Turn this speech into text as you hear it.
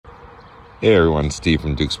Hey everyone, Steve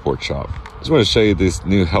from Duke Sports Shop. Just want to show you this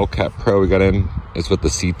new Hellcat Pro we got in. It's with the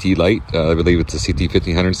CT light. I believe it's a CT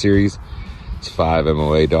 1500 series. It's 5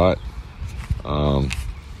 MOA dot. You can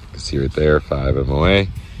see right there, 5 MOA.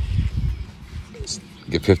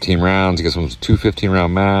 Get 15 rounds. You get some 2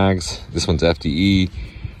 15-round mags. This one's FDE.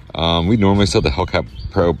 We normally sell the Hellcat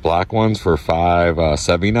Pro black ones for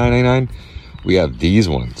 $579.99. We have these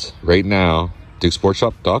ones right now,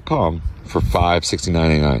 DukeSportsShop.com, for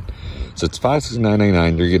 $569.99. So it's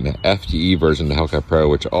 $569.99. You're getting an FDE version of the Hellcat Pro,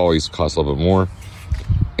 which always costs a little bit more,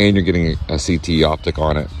 and you're getting a CT optic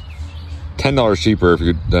on it. $10 cheaper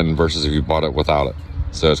than versus if you bought it without it.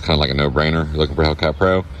 So it's kind of like a no-brainer. You're looking for Hellcat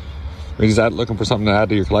Pro, or you're just looking for something to add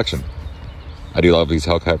to your collection. I do love these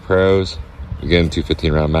Hellcat Pros. Again, 2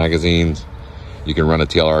 15-round magazines. You can run a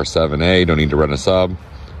TLR 7A. Don't need to run a sub.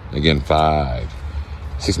 Again,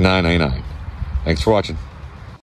 $569.99. Thanks for watching.